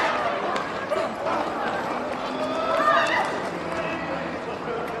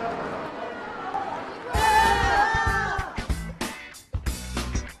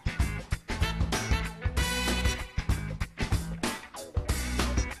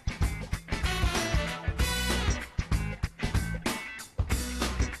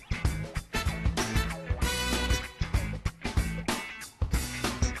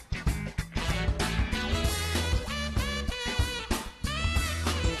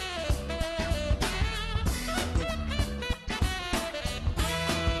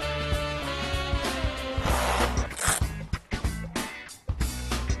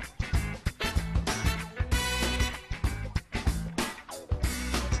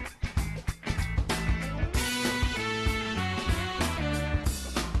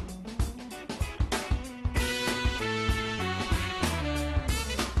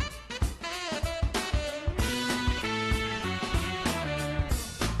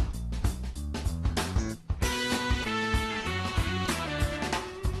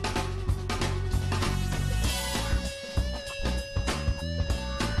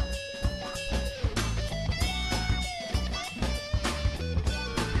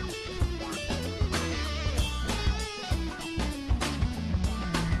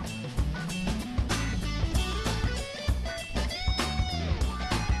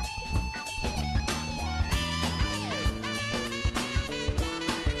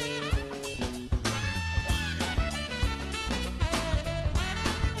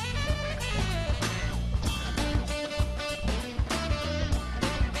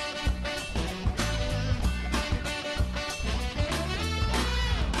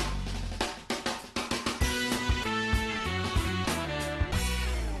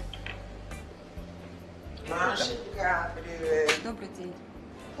 Добрый день.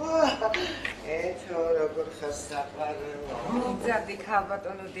 Это როგორ ხარ საყვარელო? მიგზარდი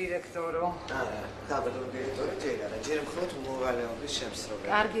ქალბატონო დირექტორო. ქალბატონო დირექტორო ჯერ არა, ჯერ მხოლოდ მოვალეობის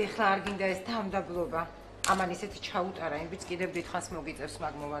შემსრულებელი. კარგი, ახლა არ გინდა ეს თავდაბლობა. ამან ისეთი ჩაუტარა, იმბიც კიდევ დიდხანს მოგიწევს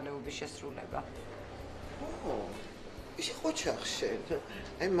მაგ მოვალეობის შესრულება. ო, ისი ხოჩახშენ.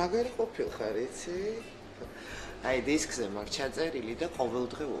 აი მაგარი ყოფილხარ, იცი? აი დისკზე მაგ ჩაწერილი და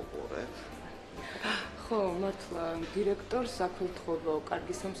ყოველდღე უყურე. ხო, მართლა, დირექტორს აკურთხებო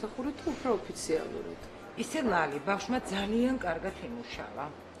კარგი სამსახური თუ უფრო ოფიციალურად? ისე ლალი, ბავშვმა ძალიან კარგად იმუშავა.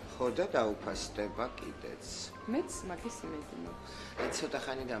 ხო და დაუფასდება კიდეც. მეც მაგის იმედი მაქვს. აი ცოტა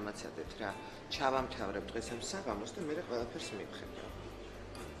ხანი დამაცადეთ რა. ჩავამთავრებ დღეს ამ საღამოს და მერე ყველაფერს მივხედავ.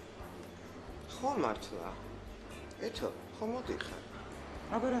 ხო მართლა. ეთო, ხო მოდიხარ.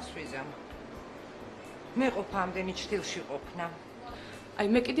 აბა რას ვიზამ? მე ყოფა ამდენი ჭრილში ყოფნა. აი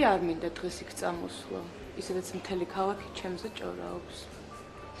მე კიდე არ მინდა დღეს იქ წამოსვლა. ისედაც მთელი ქალაქი ჩემზე ჭორაობს.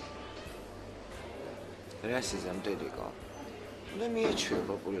 რას იზამ დედიკო? და მიეჩვია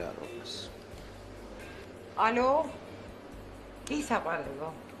პოპულარობას. ალო? კი საყვარელო.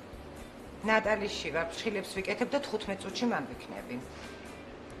 ნატალიში ვარ, ფრთხილებს ვიკეთებ და 15 წუთში მან ვიქნები.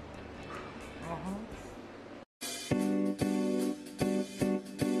 აჰა.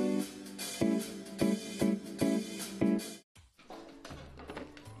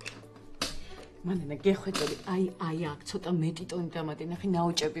 მანენა გეხვეწები, აი აქ ცოტა მეტი ტონი დამატინახი,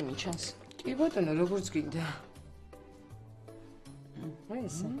 ნაოჭები მიჩანს. კი ბატონო, როგორც გინდა. აი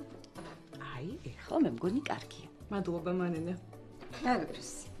ესე. აი, ეხლა მე მგონი კარგია. მადლობა მანენა.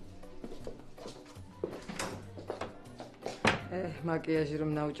 ნაგვრის. მაკიაჟი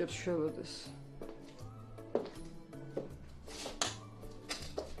რომ ნაოჭებს შველოდეს.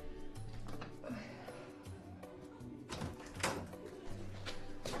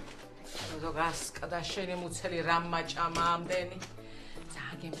 გასკა და შენი მუცელი რამ მაჭამა ამდენი.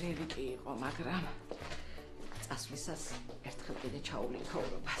 ძალიან გემრიელი კი იყო, მაგრამ წასვლისას ერთხელ კიდე ჩაუვლი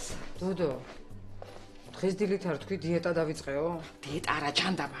ქაურობას. დოდო. დღეს დილით არ თქვი დიეტა დავიწყეო? დიეტა არა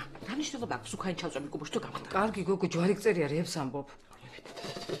ჩანდაბა. რა მნიშვნელობა აქვს უკან ჩავწვევი კუბოში თუ გამხდა? კარგი გოგო, ჯვარი გწერია რეებს ამბობ.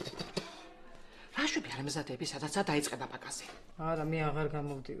 რა შვები არ მეზადები, სადაცაა დაიწყება პაკაზე. არა, მე აღარ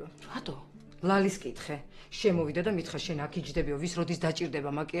გამოვდივარ. რატო? ლალის კითხე. შემოვიდა და მითხრა შენ აქ იჯდებიო, ვის როდის დაჭირდება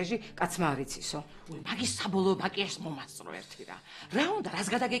მაკიაჟი, კაცმა არ იცისო. მაგის საბოლოო მაკიაჟს მომასწრო ერთი რა. რა უნდა, რას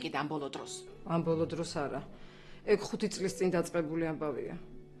გადაგეკიდა ამ ბოლო დროს? ამ ბოლო დროს არა. ეგ 5 წლის წინ დაწყებული ამბავია.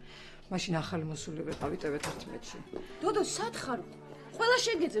 მაშინ ახალი მოსული ვეყავი TV11-ში. დოდო, სად ხარ? ყველა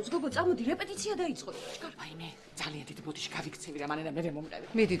შეგეძებს, გოგო, წამოდი, რეპეტიცია დაიწყო. ვაიმე, ძალიან დიდი ბოდიში გავიქცევი რა, მანენა მე მომწევი.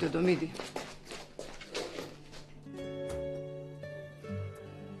 მიდი, დოდო, მიდი.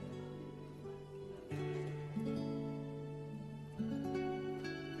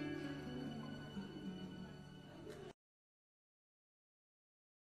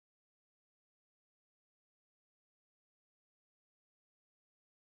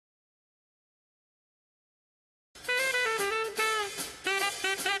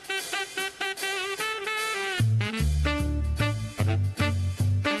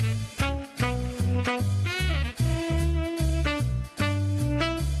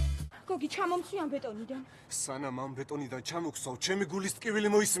 ჩამომცვიან ბეტონიდან. სანამ ამ ბეტონიდან ჩამოგსავ, ჩემი გულის ტკივილი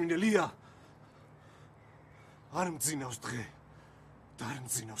მოისმინე, ლია. არ მძინავს დღე და არ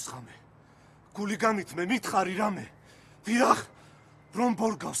მძინავს ხამე. გული გამითმე, მითხარი რამე. დიახ, რომ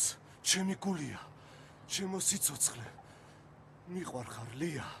ბორგავს, ჩემი გულია, ჩემო სიცოცხლე. მიყვარხარ,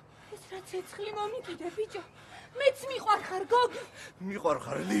 ლია. ეს რა ცეცხლი მომიგიდე, ბიჭო. მეც მიყვარხარ, გოგი.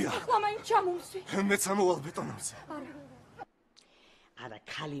 მიყვარხარ, ლია. ახლა მაინც ჩამომსვი. მეც ამოვალ ბეტონამდე. არა,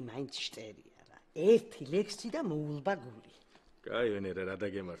 ხალი მაინც შტერია რა. ერთი ლექსი და მოულბა გული. კაი, ვენერა, რა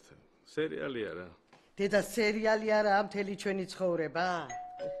დაგემართა? სერიალი არა. დედა, სერიალი არა, მთელი ჩვენი ცხოვრება.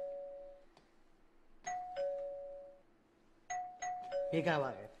 მე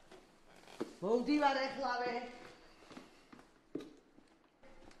გავაღებ. მოვდივარ ეხლავე.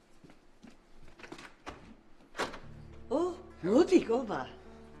 მოდი, გობა.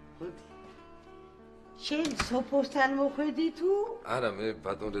 მოდი. შენ სოფოსთან მოხვედი თუ? არა, მე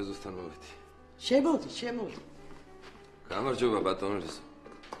ბატონ რეზოსთან მოვედი. შემოდი. გამარჯობა ბატონ რეზო.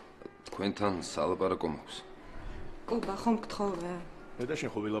 თქვენთან სალაპარაკო მაქვს. კობა, ხომ გთხოვე? მე და შენ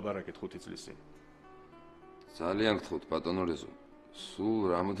ხო ვილაპარაკეთ 5 წლის წინ. ძალიან გთხოვთ ბატონ რეზო.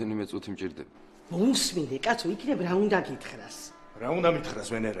 სულ რამოდენიმე წუთი მჭირდება. მომსმინე, კაცო, იქნებ რა უნდა გითხრას. რა უნდა მითხრას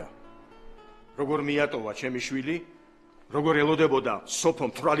ვენერა? როგორ მიატოვა ჩემი შვილი? როგორ ელოდებოდა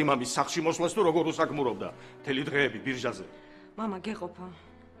სოფო მთვრალი მამის სახლში მოსვლას თუ როგორ უსაქმურობდა მთელი დღეები ბირჟაზე? მამა, გეყოფა.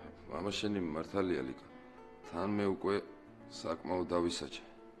 მამა შენი მართალია ლიკა. თან მე უკვე საკმაოდ დავისაჯე.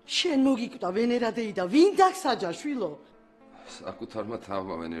 შენ მოგიკვდა ვენერადეი და ვინ დაგსაჯა შვილო? საკუთარმა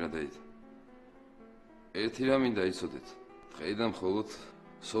თავმა ვენერადეი. ერთი რა მინდა იცოდეთ. დღეიდან მხოლოდ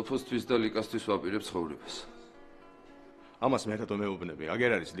სოფოსთვის და ლიკასთვის ვაპირებ ცხოვრებას. ამას მე რატომ მეუბნები?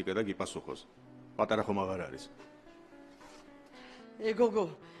 აგერ არის ლიკა და გიპასუხოს. პატარა ხომ აღარ არის. გოგო,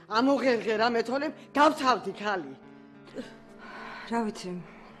 ამოღერღე რა მეთოლებ, გავთავდი ხალი. რა ვიცი.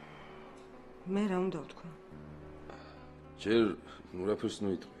 მე რა უნდა ვთქვა? ჯერ ნურაფერს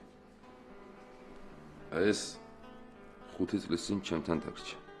ნუიტყვი. ეს 5 წლის წინ ჩემთან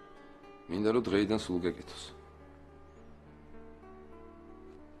დაგრჩა. მინდა რომ დღეიდან სულ გეკეთოს.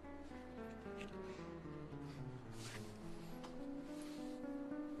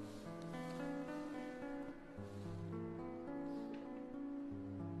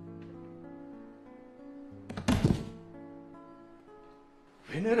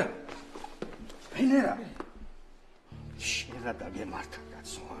 ვენერა. შენ რა დაგემართა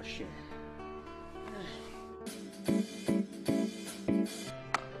კაცო, შენ.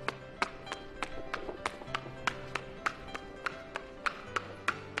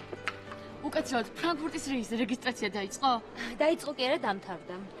 უკაცრავად ფრანკფურტის რეისზე რეგისტრაცია დაიწყო? დაიწყო კი არა,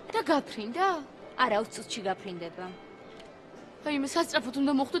 დამთავრდა. და გაფრინდა? არა, 20 წუთში გაფრინდება. აი, მე სასწრაფოდ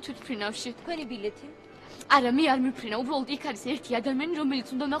უნდა მოხვდე თვითმფრინავში. თქვენი ბილეთი? არა, მე არ მიფრინა, უბრალოდ იქ არის ერთი ადამიანი, რომელიც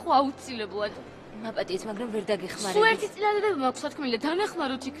უნდა ნახო აუცილებლად. მაპატიეთ, მაგრამ ვერ დაგეხმარებით. სულ ერთი წინადადება მაქვს, რა თქმა უნდა,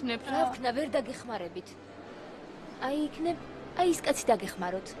 დანახმაროთ იქნებ რა. რა ვქნა, ვერ დაგეხმარებით. აი იქნებ, აი ის კაცი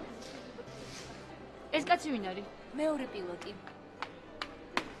დაგეხმაროთ. ეს კაცი ვინ არის? მეორე პილოტი.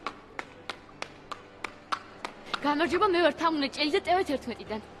 გამარჯობა, მე ვარ თამუნა ჭელიძე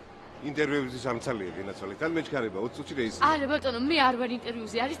TV11-დან. ინტერვიუების ამცალიები ნაცვალე. თან მეჩქარება 20 წუთში რეისი. არა ბატონო, მე არ ვარ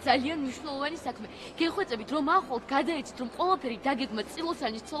ინტერვიუზე, არის ძალიან მნიშვნელოვანი საქმე. გეხვეწებით რომ ახალ გადაეცით რომ ყველაფერი დაგეგმა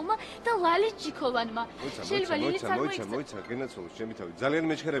წილოსანის ცოლმა და ლალის ჯიქოვანმა. შეიძლება ლილიც არ მოიცა, გენაცვალოს ჩემი თავი. ძალიან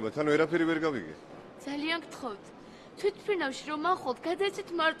მეჩქარება, თან ვერაფერი ვერ გავიგე. ძალიან გთხოვთ. თვითმფრინავში რომ ახალ გადაეცით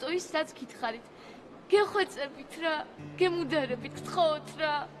მარტო ის რაც გითხარით. გეხვეწებით რა, გემუდარებით, გთხოვთ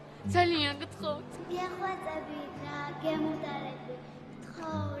რა. ძალიან გთხოვთ. გეხვეწებით რა, გემუდარებით.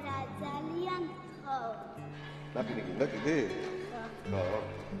 გთხოვ რა, ძალიან გთხოვ. ნაკიდი გინდა კიდე? ხო,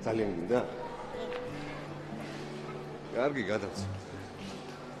 ძალიან გინდა? კარგი, გადავწე.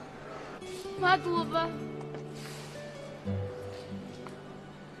 მადლობა.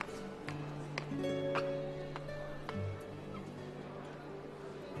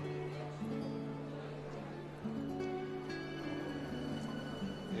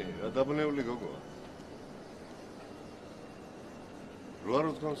 რა დაბნეული გოგოა. რო არ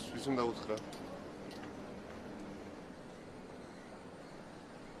ვთქვამს, ვის უნდა უთხრა?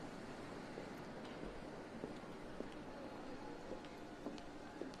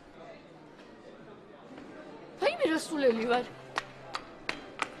 მე რასულელი ვარ.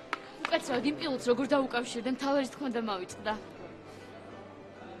 უკაცრავად იმ პილოტს როგორ დაუკავშირდა, მთავარის თქმა და მავიწყდა.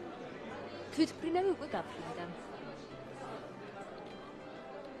 თვითმფრინავი უკვე გაფრინდა.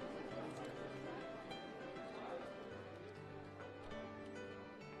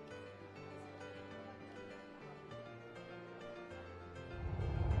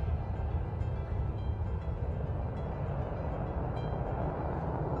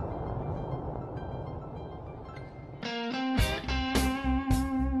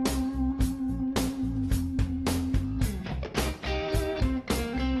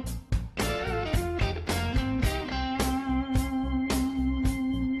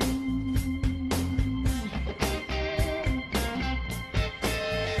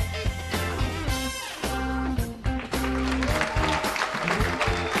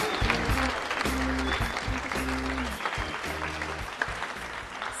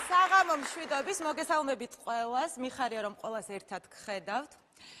 მშვიდობის მოგესალმებით ყველას, მიხარია რომ ყველას ერთად გხედავთ.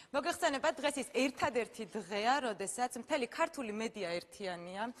 მოგეხსენებათ, დღეს ის ერთადერთი დღეა, როდესაც მთელი ქართული მედია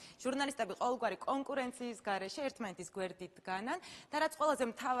ერთიანია. ჟურნალისტები ყოველგვარი კონკურენციის გარეშე ერთმანეთის გვერდით დგანან და რაც ყველაზე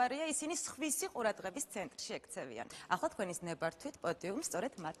მთავარია, ისინი სხვისი ყურადღების ცენტრში ექცევიან. ახლა თქვენის ნებართვით პოდიუმს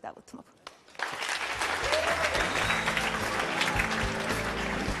სწორედ მათ დავუთმობ.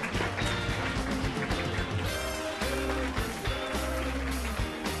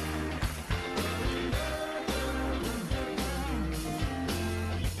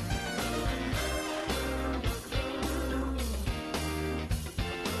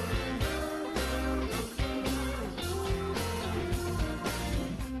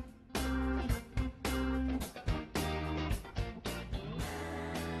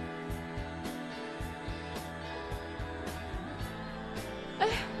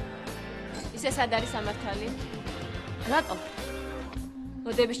 ეს სად არის სამართალი? რატო?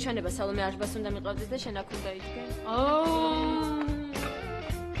 მოდების ჩანება სალომე არბას უნდა მიყავდეს და შენ აქ უნდა იდგე?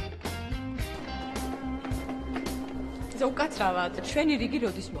 უკაცრავად, ჩვენი რიგი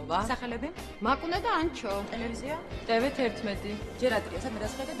როდის მოვა? სახელები? მაკუნა და ანჩო. ტელევიზია? TV11. ჯერ ადრია, სად მე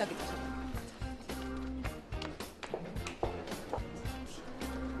რას ხედავ დაგიწევ.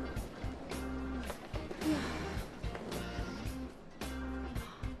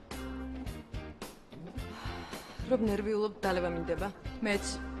 რომ ნერვიულობ დალევა მინდება. მეც.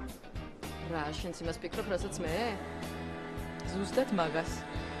 რა, შენც იმას ფიქრობ, რასაც მე? ზუსტად მაგას.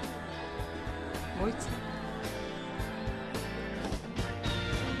 მოიცა.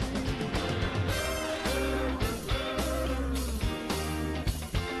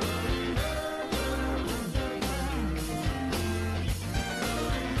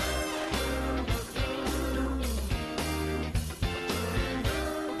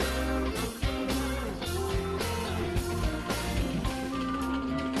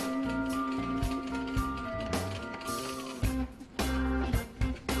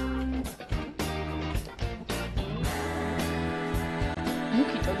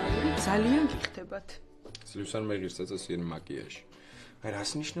 ძალიან გიხდებათ. სლივსან მეღირს წაწესიანი მაკიაჟი. აი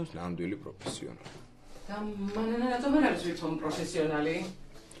რას ნიშნავს ნამდვილი პროფესიონალი? და მანანა რატომ არ არის ვითომ პროფესიონალი?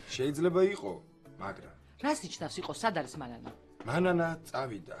 შეიძლება იყო, მაგრამ რას ნიშნავს იყო, სად არის მანანა? მანანა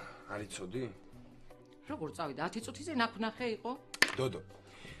წავიდა, არ იცოდი? როგორ წავიდა? 10 წუთიზე ნაქვნახე იყო? დოდო.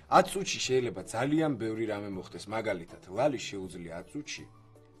 10 წუთში შეიძლება ძალიან ბევრი რამე მოხდეს, მაგალითად, ლალი შეუძლია 10 წუთში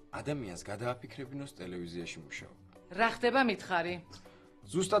ადამიანს გადააფიქრებინოს ტელევიზიაში მუშაობა. რა ხდება მითხარი?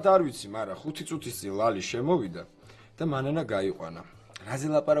 ზუსტად არ ვიცი, მაგრამ 5 წუთის წინ ლალი შემოვიდა და მანანა გაიყვანა. რაზე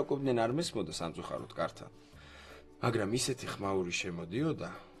ლაპარაკობდნენ არ მესმოდა სამწუხაროდ კართან. მაგრამ ისეთი ხმაური შემოდიოდა.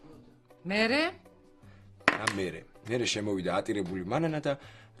 მერე? მერე შემოვიდა ატირებული მანანა და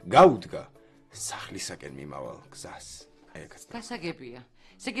გაუდგა სახლისაკენ მიმავალ გზას. აი ეგაც. გასაგებია.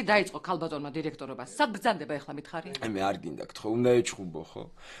 ესე იგი დაიწყო ქალბატონმა დირექტორობა. სად გძანდება ახლა მითხარი? აი მე არ გინდა გთხოვ, უნდა ეჩხუბო ხო?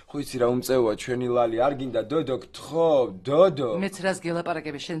 ხო იცი რა უმწეოა ჩვენი ლალი, არ გინდა დოდო გთხოვ, დოდო. მეც რას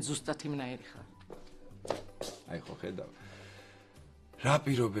გელაპარაკები, შენ ზუსტად იმნაირი ხარ. აი ხო ხედავ. რა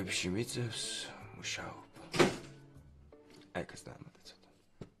პირობებში მიწევს მუშაობა. აი ეს დაამატე ცოტა.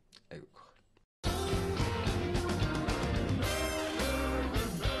 აი გქო.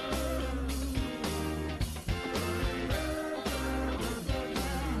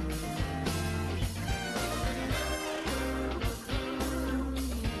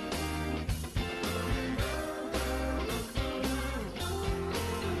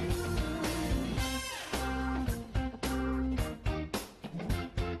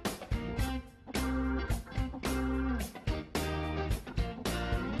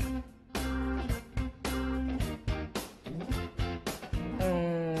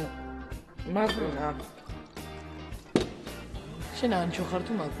 მაგუნა. შენ ანჩო ხარ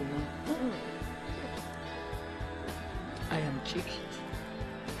თუ მაგუნა? აი ამ ჭიქით.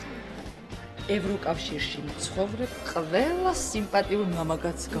 ევროკავშირში მცხოვრებ ყველა სიმპათიურ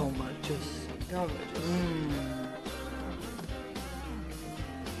მამაკაცს გაუმარჯოს.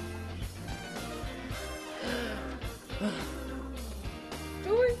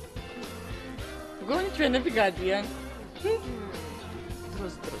 Ой. გონი ჩვენები გადიან.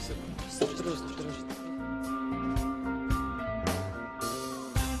 დროს.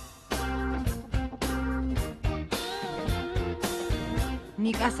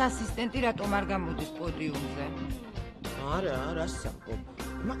 ნიკას ასისტენტი რატომ არ გამოდის პოდიუმზე? არა, რას სამყო.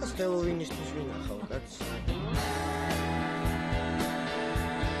 მაგას ჰელოვინისთვის ვინახავ, კაც.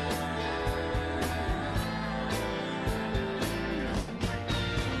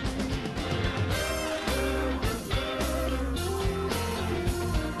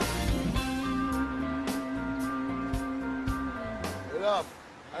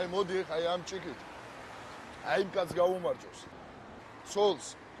 აი მოდი ხა ამ ჭიქით. აი მკაც გაუმარჯოს. სოლს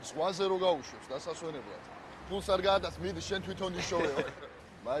ზღვაზე რო გაუშვებს დასასვენებლად. ფულს არ გაადას, მიდი შენ თვითონ იშოვე.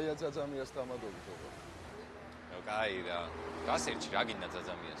 მაია ძაძამიას თამადობით ხო? კაი რა. გასერჩი რა გინდა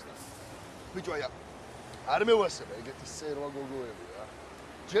ძაძამიასთან. ბიჭო აი არ მევასება ეგეთი სერვა გოგოები რა.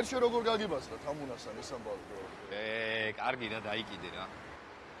 ჯერ შე როგორ გაგიბასდა თამუნასთან ეს ამბავი რო. კარგი რა დაიკიდე რა.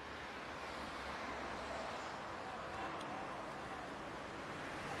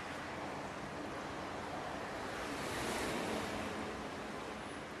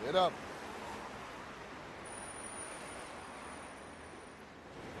 ერა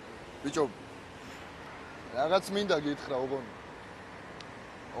ბიჭო რაღაც მინდა გითხრა ოღონდ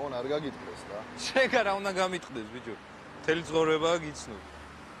ოღონდ არ გაგიტყდეს რა შეგა რა უნდა გამიტყდეს ბიჭო მთელი ცხოვრებაა გიცნო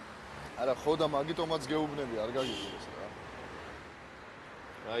არა ხო და მაგიტომაც გეუბნები არ გაგიტყდეს რა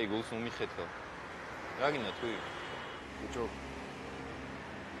აი გულს უმიხეთო რა გინდა თუ ბიჭო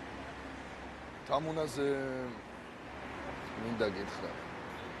თამუნაზე მინდა გითხრა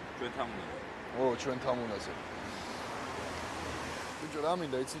ჩვენ თამუნაზე. ჩვენ თამუნაზე. ბიჭო, რა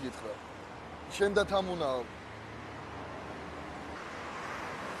მინდა იცი გითხრა? შენ და თამუნა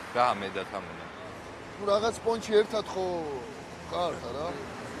რა მე და თამუნა? ნუ რაღაც პონჩი ერთად ხო ხარ რა?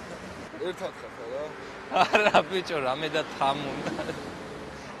 ერთად ხარ რა? არა ბიჭო, რა მე და თამუნა.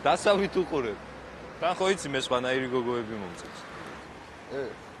 დასავლით უყურებ. თან ხო იცი მე სხვანაირი გოგოები მომწონს.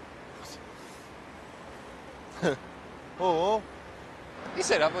 ო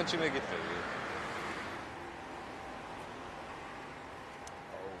ისე რა პონჩი მეკითხები?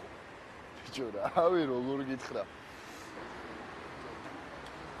 ბიჭო, რავი როგორ გითხრა?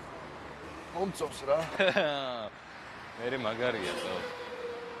 მომწონს რა. მერე მაგარია ხო?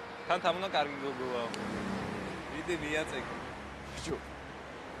 თან თამუნა კარგი გოგოა. იდი მიაწეკი. ბიჭო,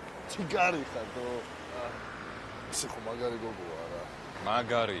 ციგარი ხარ თო? ისე ხო მაგარი გოგოა რა.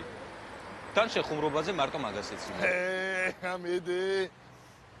 მაგარი. თან შეხუმრობაზე მარტო მაგას ეცინო. ამედი.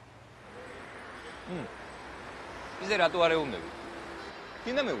 ისე რატო არ ეუბნები?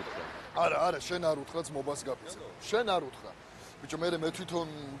 თინა მეუთხრა. არა, შენ არ უთხრაც მობას გაფიცე. შენ არ უთხრა. ბიჭო, მე თვითონ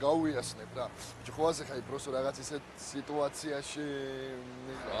გავუიასნებ რა. ბიჭო, ხო ასე ხაი პროსო რაღაც ისეთ სიტუაციაში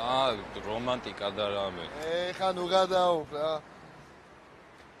რომანტიკა და რამე. ხა ნუ გადაუფ რა.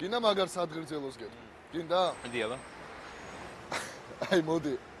 გინდა მაგარ სადღერძელოს გეტყვი. გინდა? მიდი აბა. აი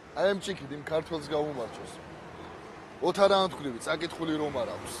მოდი. აი ამ ჭიქით იმ ქართველს გაუმარჯოს. ოთარან თქვრივი, წაკითხული რომ არ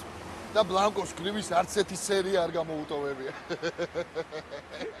აქვს. და ბლანკოს ქრივის არც ერთი სერია არ გამოუტოვებია.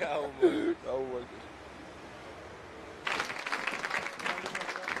 გაუმარჯოს.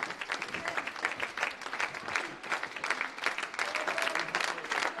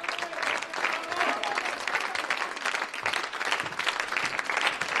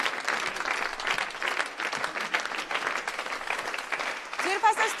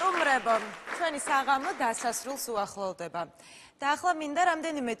 ჩვენი საღამო დასასრულს უახლოვდება. და ახლა მინდა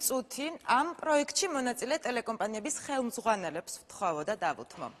რამდენიმე წუთი ამ პროექტში მონაწილე ტელეკომპანიების ხელმძღვანელებს ვთხოვო და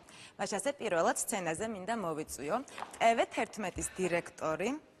დავუთმო. მაშ ასე პირველად სცენაზე მინდა მოვიწვიო TV11-ის დირექტორი.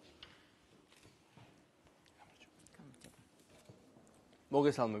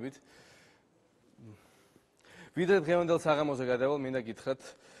 მოგესალმებით. ვიდრე დღევანდელ საღამოზე გადავალ, მინდა გითხრათ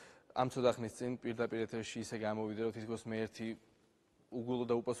ამ ცოტა ხნის წინ პირდაპირ ეთერში ისე გამოვიდე, რომ თითქოს მე ერთი უგულო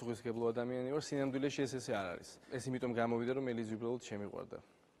და უპასუხისმგებლო ადამიანი ვარ, სინამდვილეში ესე არ არის. ეს იმიტომ გამოვიდა, რომ ელიზი უბრალოდ შემიყვარდა.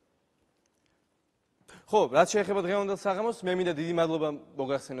 ხო, რაც შეეხება დღევანდელ საღამოს, მე მინდა დიდი მადლობა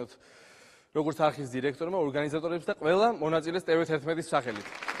მოგახსენოთ როგორც არხის დირექტორმა, ორგანიზატორებს და ყველა მონაწილეს TV11-ის სახელით.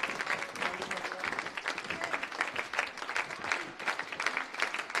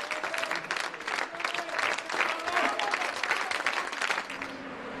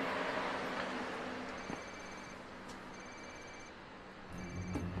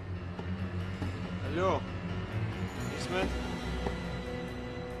 ალო. ისმენ?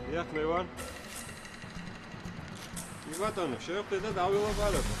 მე ვარ. კი ბატონო, შევხვდე და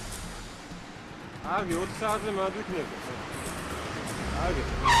დავილაპარაკო. კარგი, 20 საათზე მადვიქნები. კარგი.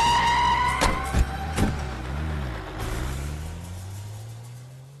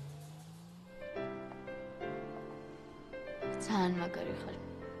 ძალიან მაგარი ხარ.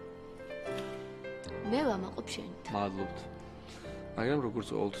 მე ვამაყობ შენით. მადლობთ. მაგრამ როგორც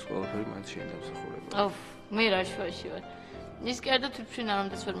ყოველთვის ყველაფერი მაინც შენ დამსახურება. ოფ, მე რა შუაში ვარ. ის კი არ და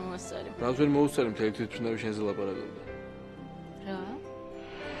თვითმფრინავამდეც ვერ მომასწარი. რას ვერ მოუსწარი მთელი თვითმფრინავი შენზე ლაპარაკობდა. რა?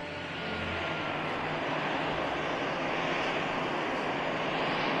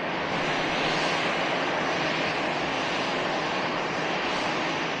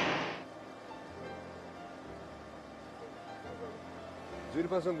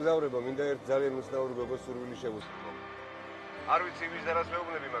 ძვირფასო მგზავრება, მინდა ერთ ძალიან უცნაური გოგოს სურვილი შევუსწრო. არ ვიცი ვის და რას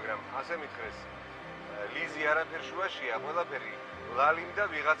მეუბნები, მაგრამ ასე მითხრეს. ლიზი არაფერ შუაშია, ყველაფერი ლალიმ და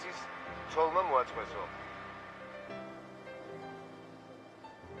ვიღაცის ცოლმა მოაწყვესო.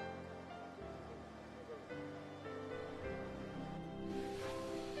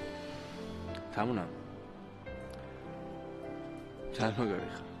 თამუნა. ძალიან მაგარი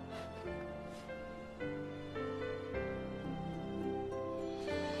ხარ.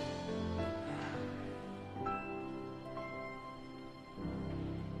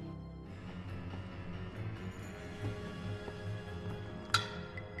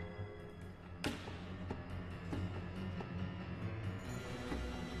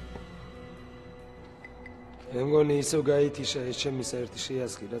 მე მგონი ისევ გაითიშა ეს ჩემი საერთი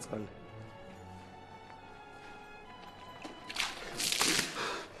შეასხი რა წყალი.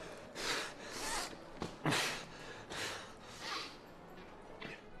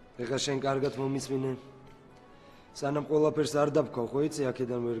 ეხლა შენ კარგად მომისმინე. სანამ ყველაფერს არ დაბქვა, ხო იცი,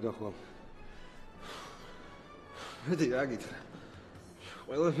 აქედან ვერ გახვალ. მეტი რა გითხრა?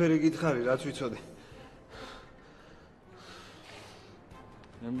 ყველაფერი გითხარი, რაც ვიცოდი.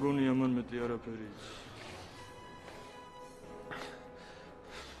 მე მგონი ამან მეტი არაფერი იცი.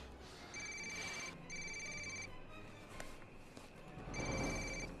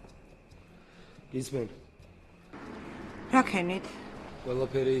 ისმენ. რა ქენით?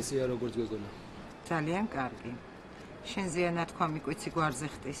 ყველაფერი ისეა როგორც გოგონა. ძალიან კარგი. შენ ზიანათქვა მიკვიცი გვარზე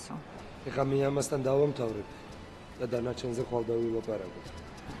ხტისო. ეხლა მე ამასთან დავამთავრებ და დანარჩენზე ხვალ დავილაპარაკო.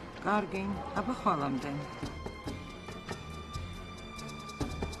 კარგი, აბა ხვალამდე.